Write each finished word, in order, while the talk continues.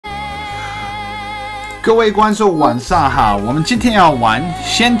各位观众晚上好，我们今天要玩《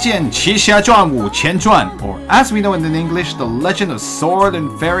仙剑奇侠传五前传》or as we know it in English, The Legend of Sword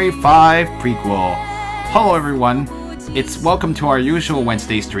and Fairy 5 Prequel. Hello everyone, it's welcome to our usual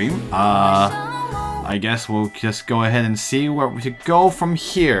Wednesday stream. I guess we'll just go ahead and see where we should go from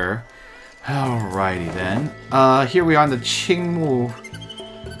here. Alrighty then. Here we are on the Qingmu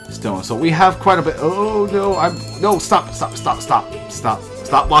Stone. So we have quite a bit. Oh no, stop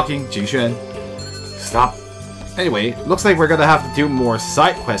walking, Jingxuan. Stop. Anyway, looks like we're gonna have to do more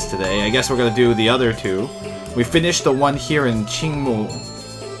side quests today. I guess we're gonna do the other two. We finished the one here in Qingmu.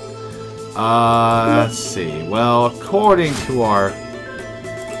 Let's see. Well, according to our...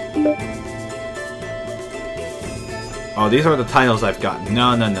 Oh, these are the titles I've got.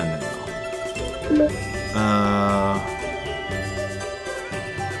 No. Do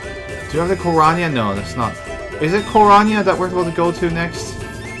you have the Korania? No, that's not. Is it Korania that we're supposed to go to next?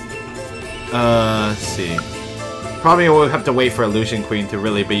 Let's see. Probably we'll have to wait for Illusion Queen to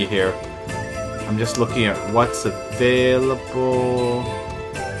really be here. I'm just looking at what's available.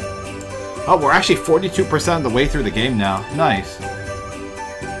 Oh, we're actually 42% of the way through the game now. Nice.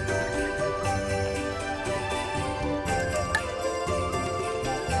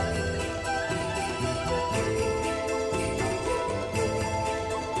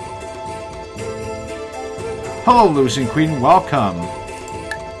 Hello, Illusion Queen. Welcome.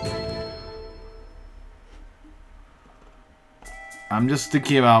 I'm just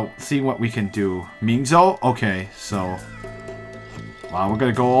thinking about seeing what we can do. Mingzhou? Okay, so... Wow, we're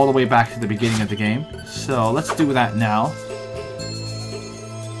gonna go all the way back to the beginning of the game. So, let's do that now.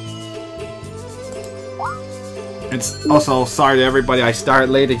 It's also, sorry to everybody, I started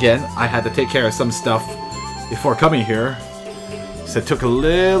late again. I had to take care of some stuff before coming here. So it took a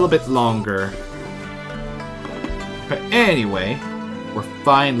little bit longer. But anyway, we're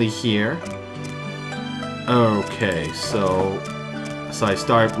finally here. Okay, so I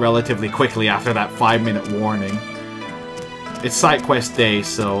start relatively quickly after that 5-minute warning. It's side quest day,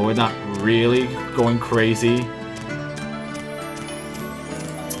 so we're not really going crazy.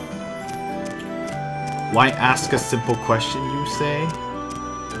 Why ask a simple question, you say?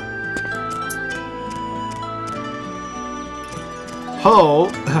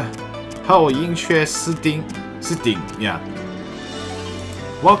 Hello, hello, Yingxue Siding. Yeah.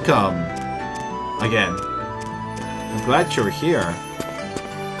 Welcome again. I'm glad you're here.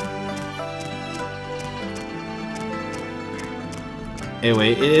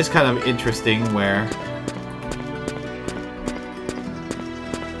 Anyway, it is kind of interesting where...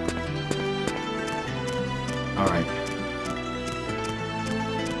 Alright.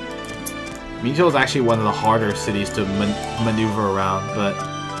 Mingzhou is actually one of the harder cities to maneuver around, but...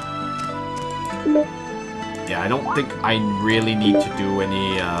 Yeah, I don't think I really need to do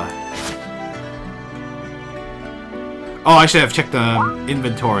any, Oh, I should have checked the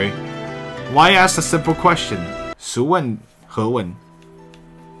inventory. Why ask a simple question? 孰问何问?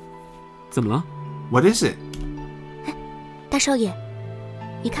 怎么了 What is it? 大少爷，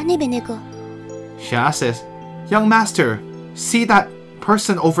你看那边那个。Xia says, Young master, see that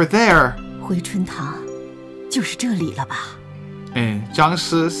person over there. 回春堂，就是这里了吧？ And Zhang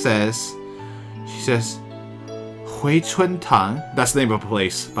Shi says, she says, 回春堂. That's the name of a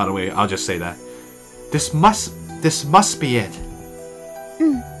place, by the way. I'll just say that. This must be it.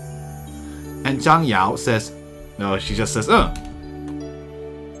 And Zhang Yao says, no, she just says,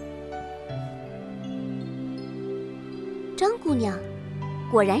 张姑娘，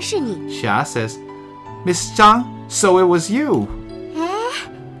果然是你。 Xia says, Miss Zhang, so it was you. 哎，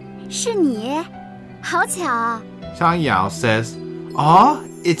是你，好巧。 Zhang Yao says, oh,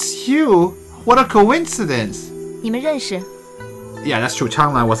 it's you. What a coincidence. 你们认识？ Yeah, that's true.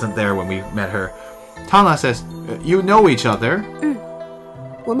 Changlan wasn't there when we met her. Tanglan says, you know each other.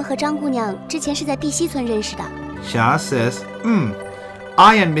 我们和张姑娘之前是在碧溪村认识的。 Xia says,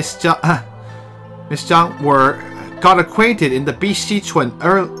 I and Miss Zhang got acquainted in the BC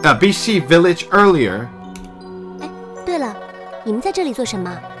village earlier. 哎，对了，你们在这里做什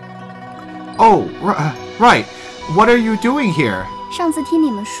么？ Oh, right. What are you doing here? 上次听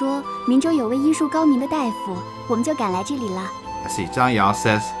你们说明州有位医术高明的大夫，我们就赶来这里了。 Let's see, Zhang Yao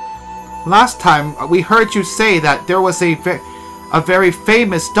says, last time we heard you say that there was a very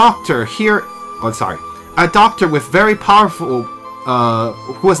famous doctor here. Oh, sorry. A doctor with very powerful,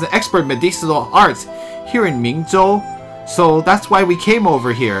 who was an expert in medicinal arts here in Mingzhou. So that's why we came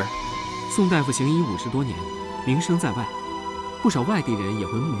over here. 宋大夫行医50多年，名声在外，不少外地人也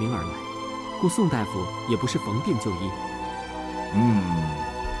会慕名而来，故宋大夫也不是逢病就医。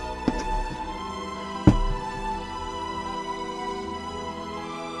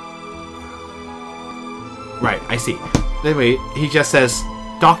Right, I see. Anyway, he just says,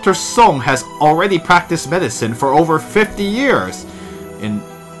 Dr. Song has already practiced medicine for over 50 years. And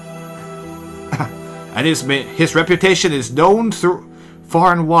his reputation is known through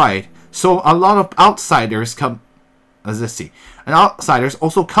far and wide. So a lot of outsiders come... Let's see. And outsiders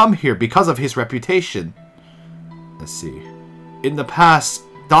also come here because of his reputation. Let's see. In the past,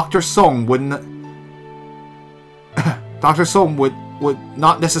 Dr. Song wouldn't... Dr. Song would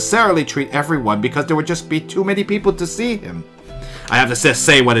not necessarily treat everyone because there would just be too many people to see him. I have to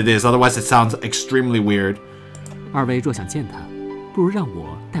say what it is, otherwise it sounds extremely weird. 二位若想见他，不如让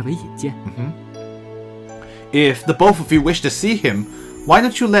我代为引荐。If the both of you wish to see him, why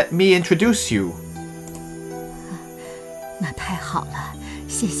don't you let me introduce you? 那太好了，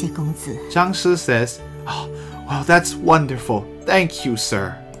谢谢公子。Zhang Shi says, "Oh, well, that's wonderful. Thank you,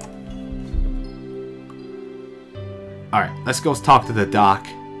 sir." All right, let's go talk to the doc.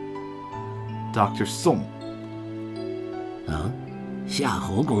 Dr. Song. 啊，夏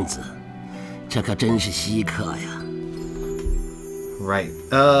侯公子，这可真是稀客呀。Right.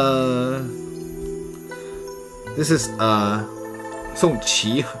 This is Song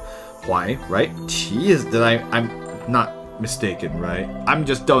Qi Huai, right? Qi is that I'm not mistaken, right? I'm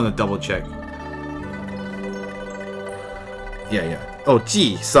just doing a double check. Yeah. Oh,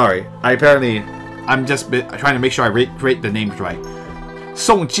 Ji. Sorry. I'm just trying to make sure I rate the names right.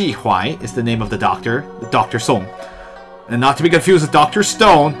 Song Ji Huai is the name of the doctor, Dr. Song, and not to be confused with Dr.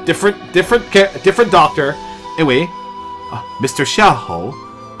 Stone. Different doctor. Anyway, Mr. Xiahou.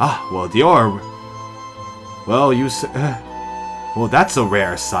 Well, that's a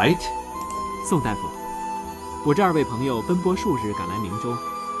rare sight. 宋大夫，我这2位朋友奔波数日赶来明州，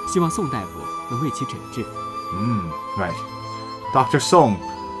希望宋大夫能为其诊治。Right. Dr. Song,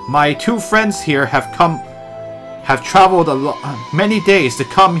 my 2 friends here have traveled many days to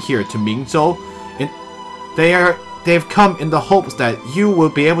come here to Mingzhou, and they've come in the hopes that you will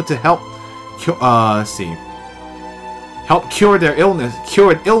be able to help cure their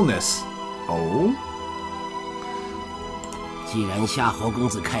illness. Oh. 既然夏侯公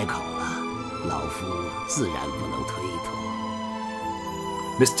子开口了，老夫自然不能推脱。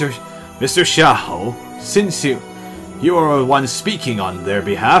Mr. Xiahou, since you are the one speaking on their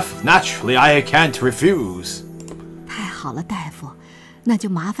behalf, naturally I can't refuse. 太好了，大夫，那就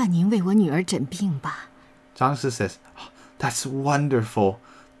麻烦您为我女儿诊病吧。Zhang Shi says, oh, "That's wonderful,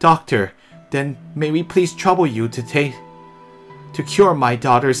 Doctor. Then may we please trouble you to cure my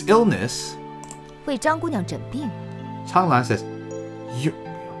daughter's illness?" 为张姑娘诊病。Chang Lan says,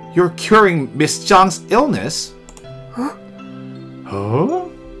 "You're curing Miss Zhang's illness?" Huh?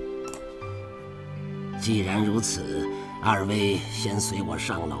 既然如此，2位先随我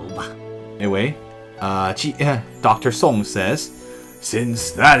上楼吧。 Anyway, Dr. Song says,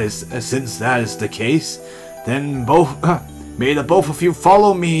 since that is the case, then may the both of you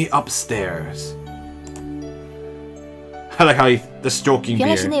follow me upstairs. I like how the stroking 原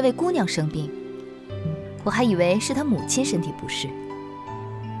来是 beard. 那位姑娘生病，我还以为是她母亲身体不适，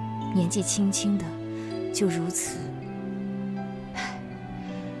年纪轻轻的就如此，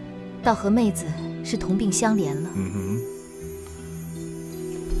倒和妹子是同病相怜了。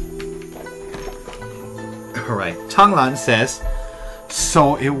All right. Chang Lan says,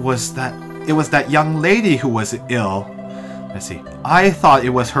 so it was that young lady who was ill. Let's see. I thought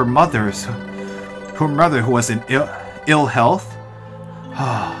it was her mother who was in ill health.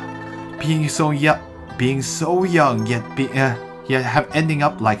 being so young, yet ending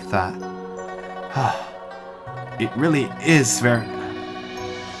up like that. It really is very.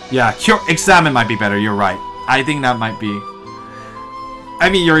 Yeah, examine might be better. You're right. I think that might be. I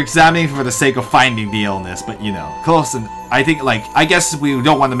mean, you're examining for the sake of finding the illness, but you know, close. And I think, I guess we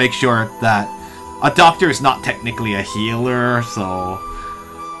don't want to make sure that a doctor is not technically a healer, so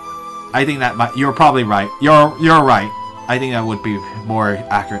I think that you're probably right. You're right. I think that would be more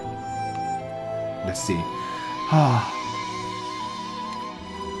accurate. Let's see.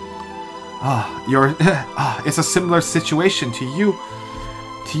 It's a similar situation to you,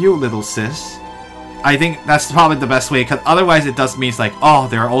 little sis. I think that's probably the best way, because otherwise it does mean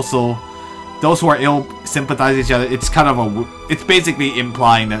there are also those who are ill sympathize each other. It's kind of it's basically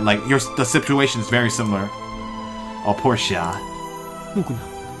implying that the situation is very similar. Oh, poor Xia. 穆姑娘，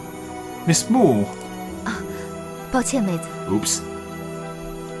 Miss Mu. 抱歉，妹子。 Oops.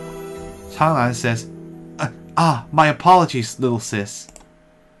 Changlan says, my apologies, little sis.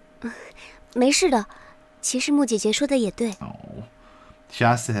 没事的，其实木姐姐说的也对。 Oh.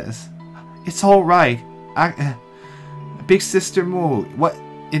 Xia says, it's all right. Big Sister Mu,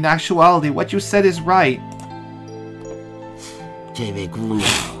 in actuality, what you said is right. 这位姑娘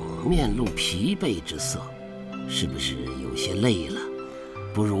面露疲惫之色，是不是有些累了？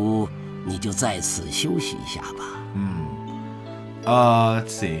不如你就在此休息一下吧。Let's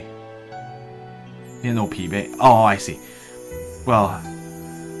see. 面露疲惫. Oh, I see. Well,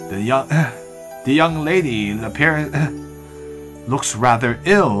 the young lady looks rather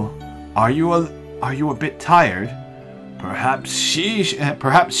ill. Are you a bit tired? Perhaps she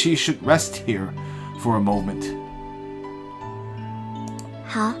should rest here for a moment.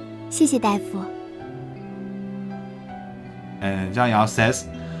 好，谢谢大夫。 And Zhang Yao says,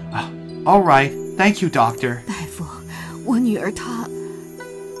 "All right, thank you, doctor." 大夫，我女儿她……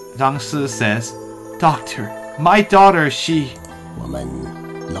 Zhang Si says, "Doctor, my daughter, she..." 我们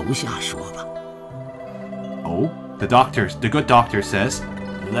楼下说吧。 Oh, the good doctor says,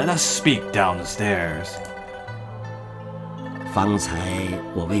 "Let us speak downstairs." 方才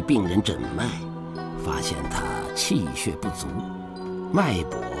我为病人诊脉，发现他气血不足，脉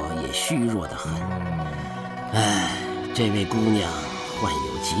搏也虚弱得很。唉，这位姑娘患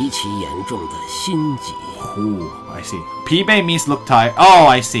有极其严重的心疾。 Ooh, I see. 疲惫 means look tired. Oh,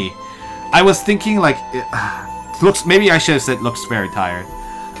 I see. I was thinking like looks. Maybe I should have said looks very tired.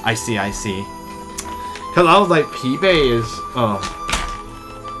 I see. Cause I was like 疲惫 is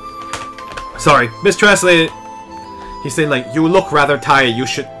sorry, mistranslated. He said like you look rather tired. You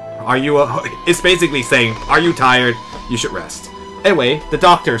should. It's basically saying are you tired? You should rest. Anyway, the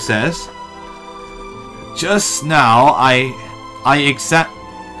doctor says. Just now, I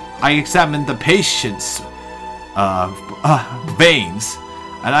examined the patient's veins,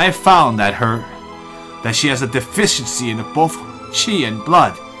 and I found that she has a deficiency in both qi and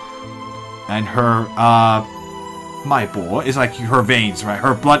blood, and her my bo is like her veins, right?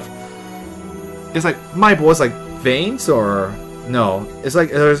 Her blood is like my bo is like veins, or no? It's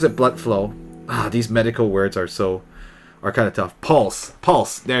like there's a blood flow. These medical words are kind of tough.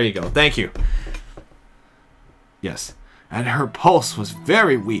 Pulse. There you go. Thank you. Yes, and her pulse was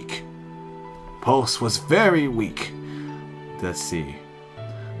very weak. Let's see.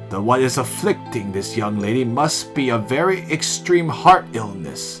 What is afflicting this young lady must be a very extreme heart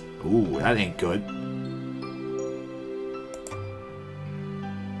illness. Ooh, that ain't good.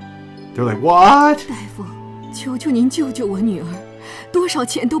 They're like, what? 大夫，求求您救救我女儿，多少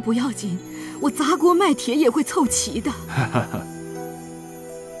钱都不要紧，我砸锅卖铁也会凑齐的。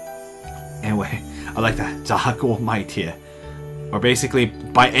Anyway, I like that. 砸锅卖铁. Or basically,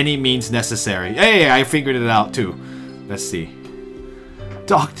 by any means necessary. Hey, I figured it out too. Let's see.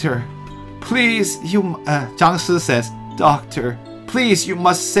 Doctor, please, Zhang Si says, Doctor, please, you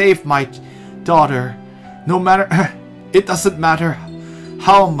must save my daughter. No matter, it doesn't matter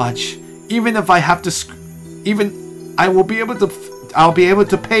how much. Even if I have to, I'll be able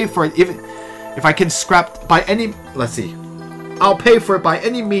to pay for it. Even if I can scrap by any, let's see. I'll pay for it by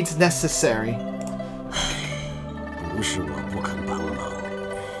any means necessary. 不是我不肯帮忙，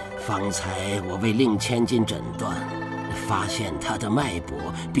方才我为令千金诊断，发现她的脉搏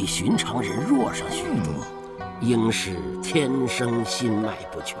比寻常人弱上许多，应是天生心脉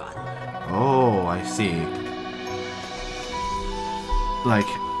不全。Oh, I see. Like,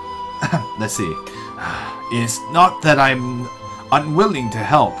 let's see. It's not that I'm unwilling to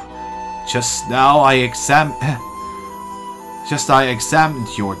help. Just I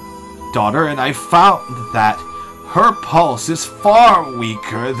examined your daughter and I found that her pulse is far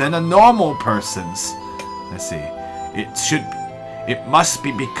weaker than a normal person's. Let's see. It must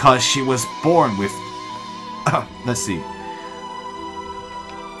be because she was born with let's see.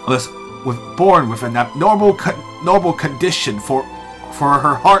 Born with an abnormal condition for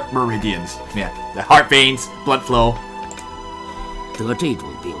her heart meridians. Yeah, the heart veins, blood flow. 得这种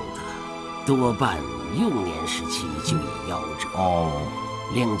病的多半幼年时期就已夭折。哦，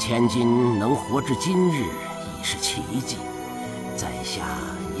令千金能活至今日已是奇迹，在下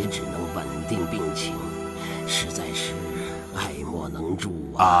也只能稳定病情，实在是爱莫能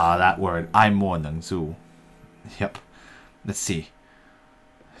助啊。That word, 爱莫能助. Yep. Let's see.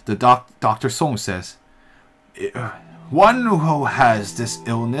 The Dr. Song says, one who has this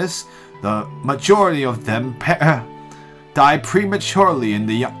illness, the majority of them die prematurely in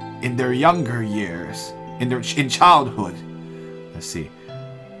their younger years, in childhood. Let's see.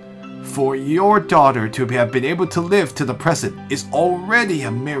 For your daughter to have been able to live to the present is already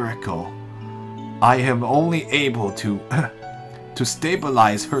a miracle. I am only able to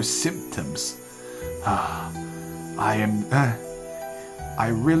stabilize her symptoms. I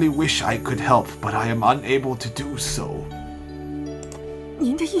really wish I could help, but I am unable to do so.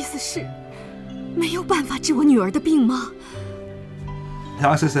 您的意思是，没有办法治我女儿的病吗？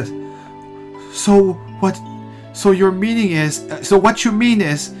 Alexa says, So what your meaning is? So what you mean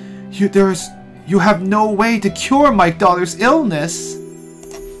is, You have no way to cure my daughter's illness.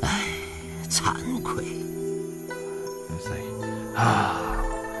 惭愧。 It's like,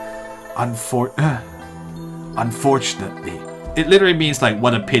 unfortunately. It literally means like,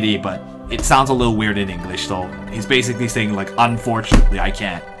 what a pity, but it sounds a little weird in English, so he's basically saying like, unfortunately, I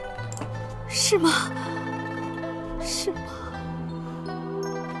can't. 是吗？是吗？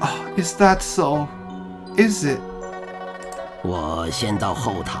 Is that so? Is it? 我先到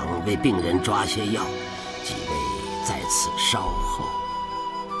后堂为病人抓些药，几位在此稍后。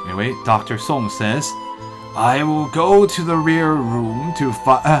 Anyway, Dr. Song says, I will go to the rear room to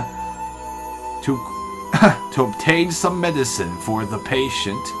to obtain some medicine for the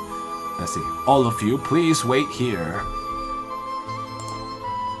patient. Let's see. All of you, please wait here.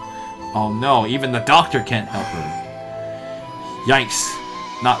 Oh no, even the doctor can't help her. Yikes.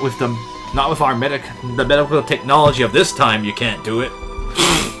 Not with our medical technology of this time, you can't do it.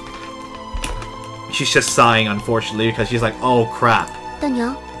 She's just sighing, unfortunately, because she's like, oh crap. 大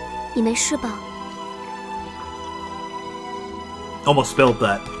娘，你没事吧？ Almost spilled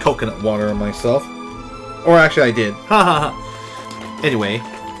that coconut water on myself. Or actually I did. Anyway,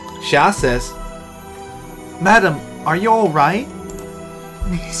 Xia says, Madam, are you alright?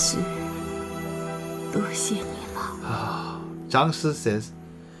 没事，多谢你了。 Zhang Si says,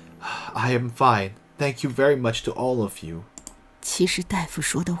 I am fine. Thank you very much to all of you. 其实大夫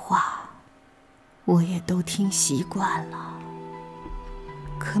说的话，我也都听习惯了。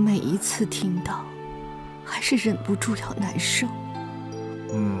可每一次听到，还是忍不住要难受。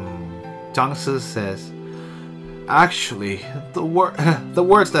Zhang Si says, actually, the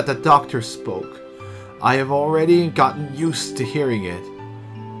words that the doctor spoke, I have already gotten used to hearing it.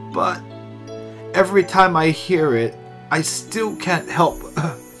 But every time I hear it, I still can't help.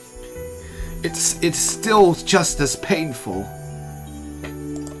 It's still just as painful.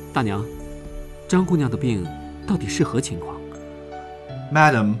 大娘，张姑娘的病到底是何情况？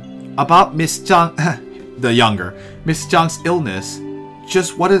 Madam, about Miss Zhang, the younger, Miss Zhang's illness,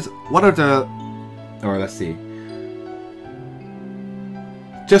 just what are the, or let's see,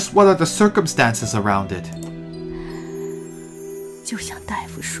 just what are the circumstances around it? 就像大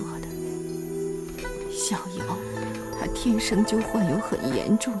夫说的，小瑶她天生就患有很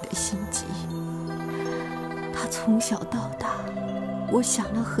严重的心疾。她从小到大，我想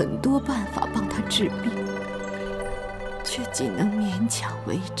了很多办法帮她治病，却仅能勉强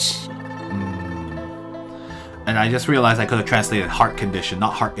维持。 And I just realized I could have translated heart condition,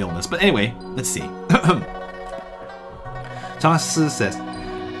 not heart illness. But anyway, let's see. Zhang Si says,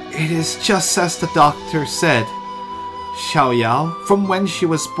 it is just as the doctor said. Xiao Yao, from when she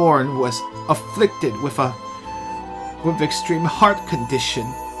was born, was afflicted with extreme heart condition.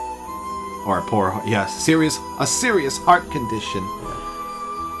 Or a serious heart condition.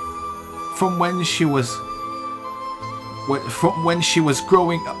 From when she was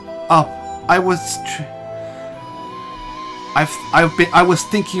growing up, I was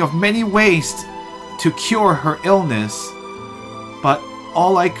thinking of many ways to cure her illness, but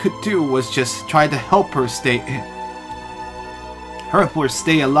all I could do was just try to help her stay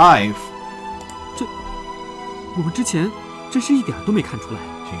alive. 我们之前真是一点都没看出来。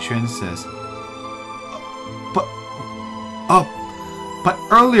 Xingxuan says, but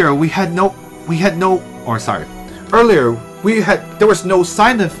earlier there was no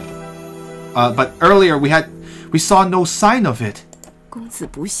sign of, but earlier we saw no sign of it. 公子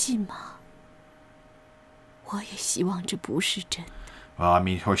不信吗？我也希望这不是真的。 Well, I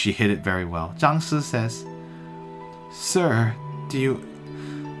mean, or she hid it very well. Zhang Si says, Sir, do you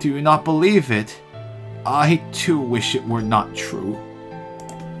not believe it? I too wish it were not true.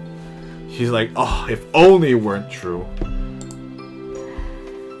 She's like, oh, if only it weren't true.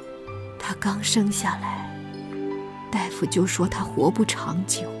 她刚生下来，大夫就说她活不长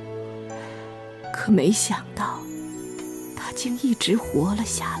久，可没想到，她竟一直活了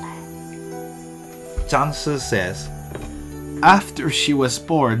下来。 Zhang Si says, after she was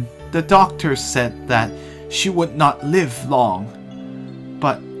born, the doctor said that she would not live long,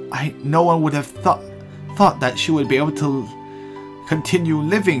 but no one would have thought that she would be able to continue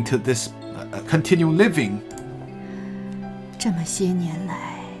living. 这么些年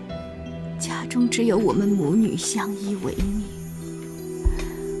来，家中只有我们母女相依为命。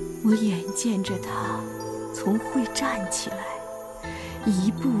我眼见着她从会站起来，一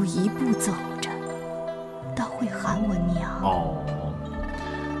步一步走着，到会喊我娘。 Oh,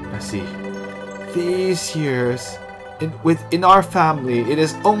 let's see. These years, in our family, it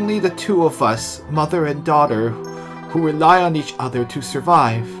is only the two of us, mother and daughter, who rely on each other to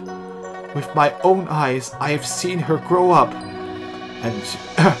survive. With my own eyes, I have seen her grow up. and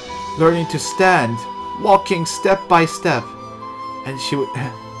learning to stand, walking step by step, and she would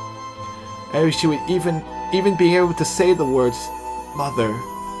even be able to say the words "mother"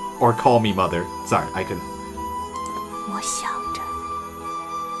 or call me mother. Sorry, I couldn't. 我想着，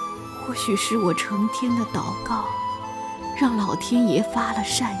或许是我成天的祷告，让老天爷发了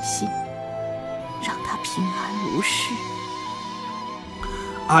善心，让他平安无事。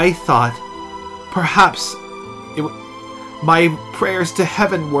I thought, perhaps, my prayers to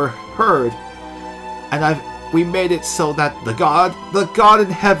heaven were heard, and we made it so that the God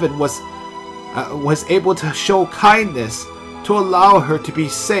in heaven was able to show kindness to allow her to be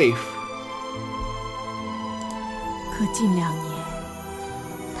safe. 可近2年，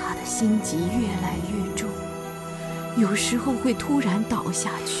他的心疾越来越重，有时候会突然倒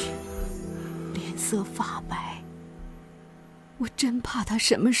下去，脸色发白。我真怕他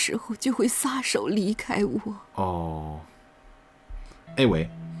什么时候就会撒手离开我。Oh. Anyway,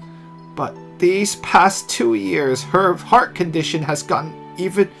 but these past 2 years, her heart condition has gotten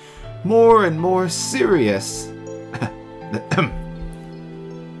even more and more serious.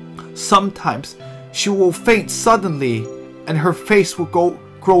 Sometimes she will faint suddenly, and her face will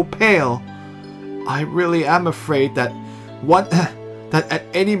grow pale. I really am afraid that at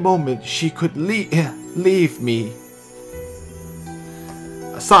any moment she could leave me.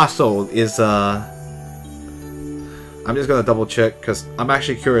 Saso is I'm just gonna double check because I'm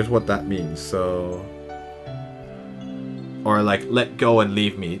actually curious what that means. So, or like let go and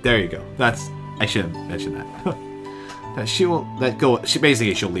leave me. There you go. I shouldn't mention that. That she will let go.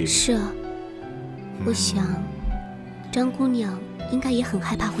 She'll leave. 是啊，我想张姑娘应该也很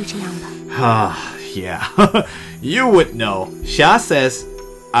害怕会这样吧。Yeah. You would know. Xia says,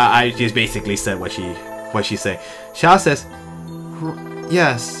 I just basically said what she said. Xia says,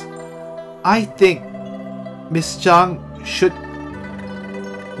 yes, I think Miss Zhang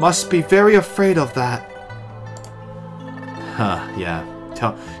must be very afraid of that. Yeah.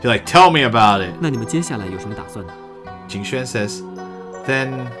 Tell me about it. 那你们接下来有什么打算呢？ Jing Xuan says,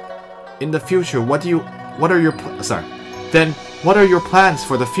 then in the future, what are your plans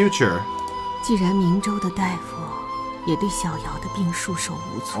for the future? 既然明州的大夫也对小瑶的病束手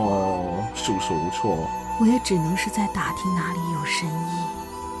无措，哦，束手无措。我也只能是在打听哪里有神医。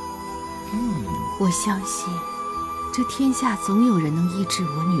我相信，这天下总有人能医治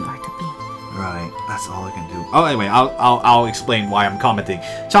我女儿的病。 Right, that's all I can do. Oh, anyway, I'll explain why I'm commenting.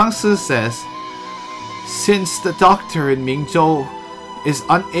 Zhang Si says, since the doctor in Mingzhou is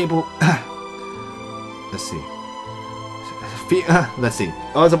unable, let's see. Let's see.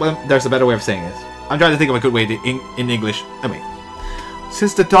 Oh, there's a better way of saying this. I'm trying to think of a good way in English. Anyway,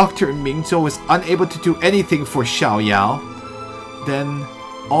 since the doctor in Mingzhou is unable to do anything for Xiao Yao, then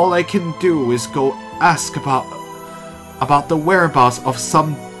all I can do is go ask about the whereabouts of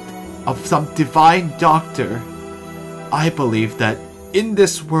some divine doctor. I believe that in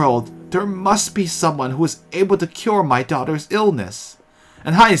this world there must be someone who is able to cure my daughter's illness.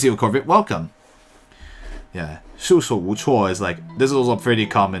 And hi, Zio Corvette, welcome. Yeah, 束手无措 is like, this is also a pretty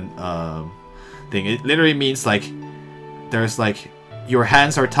common thing. It literally means like, there's like, your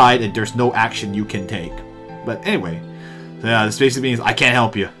hands are tied and there's no action you can take. But anyway, so yeah, this basically means I can't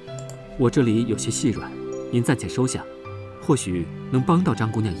help you. 我这里有些细软，您暂且收下，或许能帮到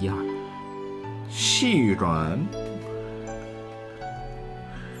张姑娘一二。细软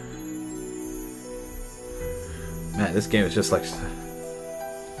Man, this game is just like...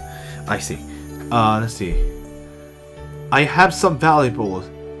 I see. Let's see. I have some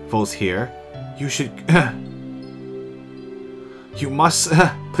valuables here. You should... you must...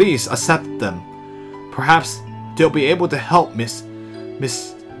 please accept them. Perhaps they'll be able to help Miss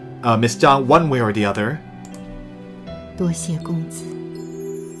Zhang one way or the other. 多谢公子。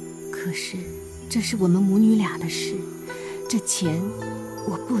可是，这是我们母女俩的事，这钱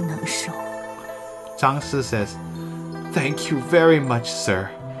我不能收。 Zhang Si says, thank you very much, sir.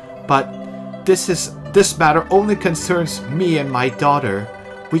 But this matter only concerns me and my daughter.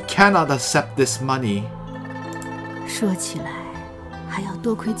 We cannot accept this money. 说起来，还要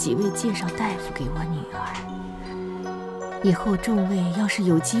多亏几位介绍大夫给我女儿。以后众位要是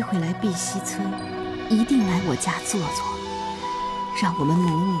有机会来碧溪村，一定来我家坐坐，让我们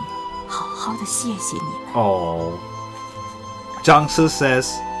母女好好的谢谢你们。Oh. Zhang Si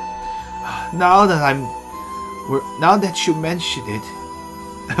says, now that you mention it,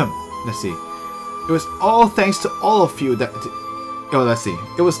 let's see. It was all thanks to all of you that. Oh, let's see.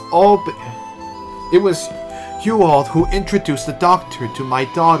 It was you all who introduced the doctor to my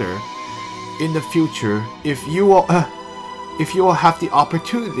daughter. In the future, if you all have the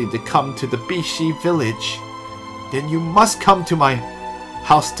opportunity to come to the Bishi village, then you must come to my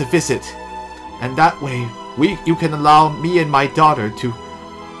house to visit. And that way, you can allow me and my daughter to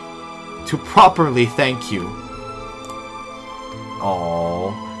properly thank you.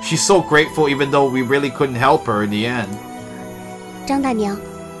 Oh, she's so grateful even though we really couldn't help her in the end. 张大娘，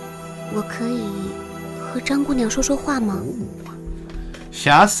我可以和张姑娘说说话吗？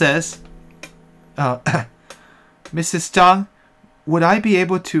 Xia says, Mrs. Zhang, would I be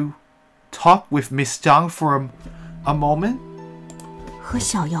able to talk with Miss Zhang for a moment? 和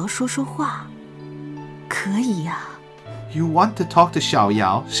小瑶说说话，可以呀。You want to talk to Xiao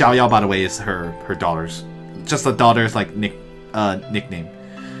Yao? Xiao Yao, by the way, is her daughter's, just the daughter's like nickname.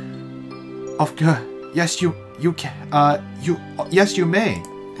 Of course, yes, you can. Yes, you may.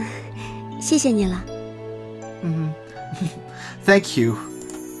 谢谢你了。Thank you.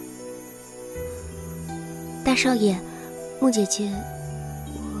 大少爷，穆姐姐，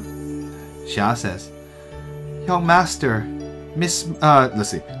 Xia says, Young Master, let's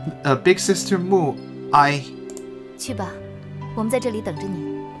see, Big Sister Mu, 去吧，我们在这里等着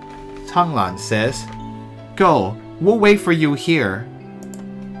你。 Tanglan says, Go, we'll wait for you here.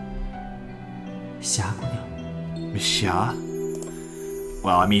 霞姑娘， Miss Xia?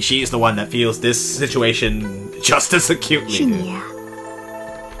 Well, I mean, she's the one that feels this situation just as acutely. 是你呀。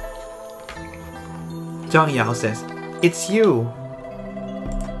 Zhang Yao says, It's you.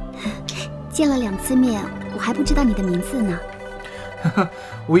 见了2次面，我还不知道你的名字呢。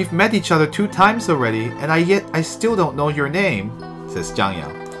 We've met each other 2 times already, and yet I still don't know your name, says Zhang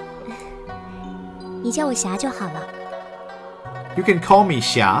Yao. 你叫我霞就好了。 You can call me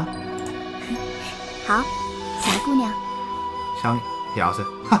Xia. 好，霞姑娘。 Zhang Yao says,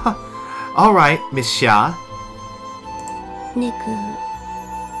 All right, Miss Xia. 那个，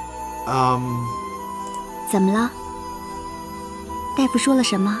怎么了？大夫说了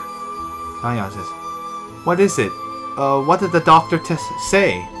什么？ Zhang Yao says, What is it? What did the doctor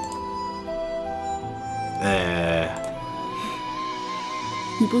say?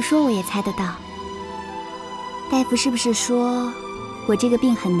 你不说我也猜得到。大夫是不是说我这个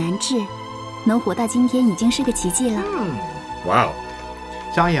病很难治，能活到今天已经是个奇迹了？ Wow.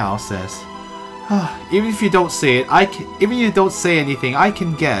 Zhang Yao says, Even if you don't say it, even if you don't say anything, I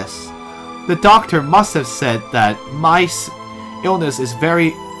can guess. The doctor must have said that my illness is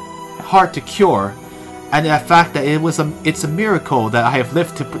very hard to cure, and the fact that it's a miracle that I have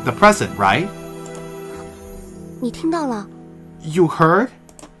lived to the present, right? 你听到了？ You heard?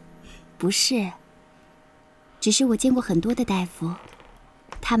 不是，只是我见过很多的大夫，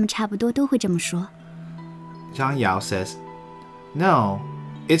他们差不多都会这么说。 Zhang Yao says, No,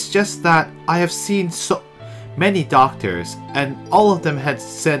 it's just that I have seen so many doctors, and all of them had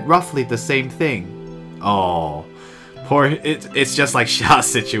said roughly the same thing. Oh, poor, it's just like Xia's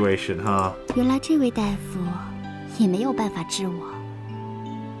situation, huh? 原来这位大夫也没有办法治我。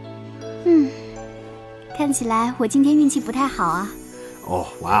看起来我今天运气不太好啊。 Oh,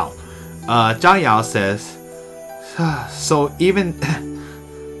 wow. Zhang Yao says, even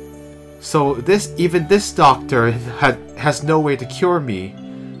this doctor has no way to cure me.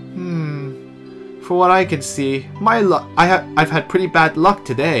 For what I can see, I've had pretty bad luck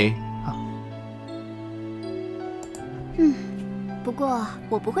today. 不过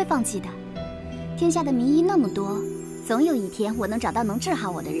我不会放弃的。天下的名医那么多，总有一天我能找到能治好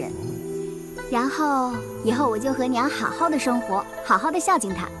我的人。然后以后我就和娘好好的生活，好好的孝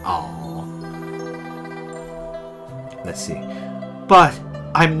敬她。 Oh. Let's see. But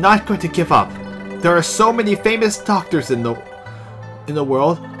I'm not going to give up. There are so many famous doctors in the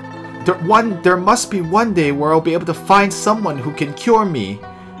world. There must be one day where I'll be able to find someone who can cure me,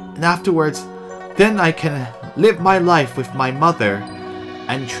 and afterwards, then I can live my life with my mother,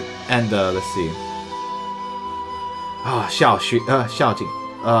 and let's see. Xiaojing.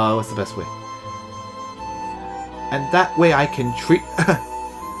 What's the best way? And that way I can treat,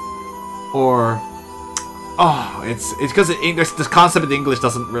 or, it's because English, this concept in English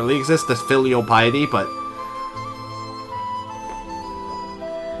doesn't really exist. This filial piety, but.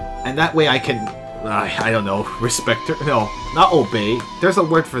 And that way I can, I don't know, respect her. No, not obey. There's a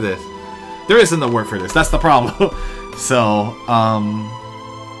word for this. There isn't a word for this. That's the problem. So,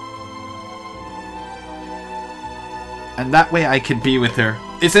 and that way I can be with her.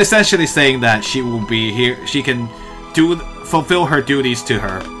 It's essentially saying that she will be here. She can fulfill her duties to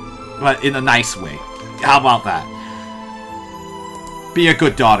her, but in a nice way. How about that? Be a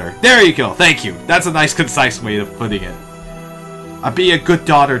good daughter. There you go. Thank you. That's a nice, concise way of putting it. Be a good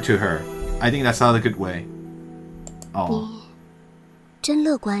daughter to her. I think that's not a good way. Oh. 真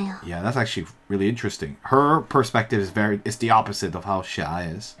乐观呀。 Yeah, that's actually really interesting. Her perspective is the opposite of how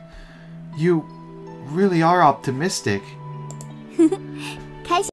Xia is. really are optimistic.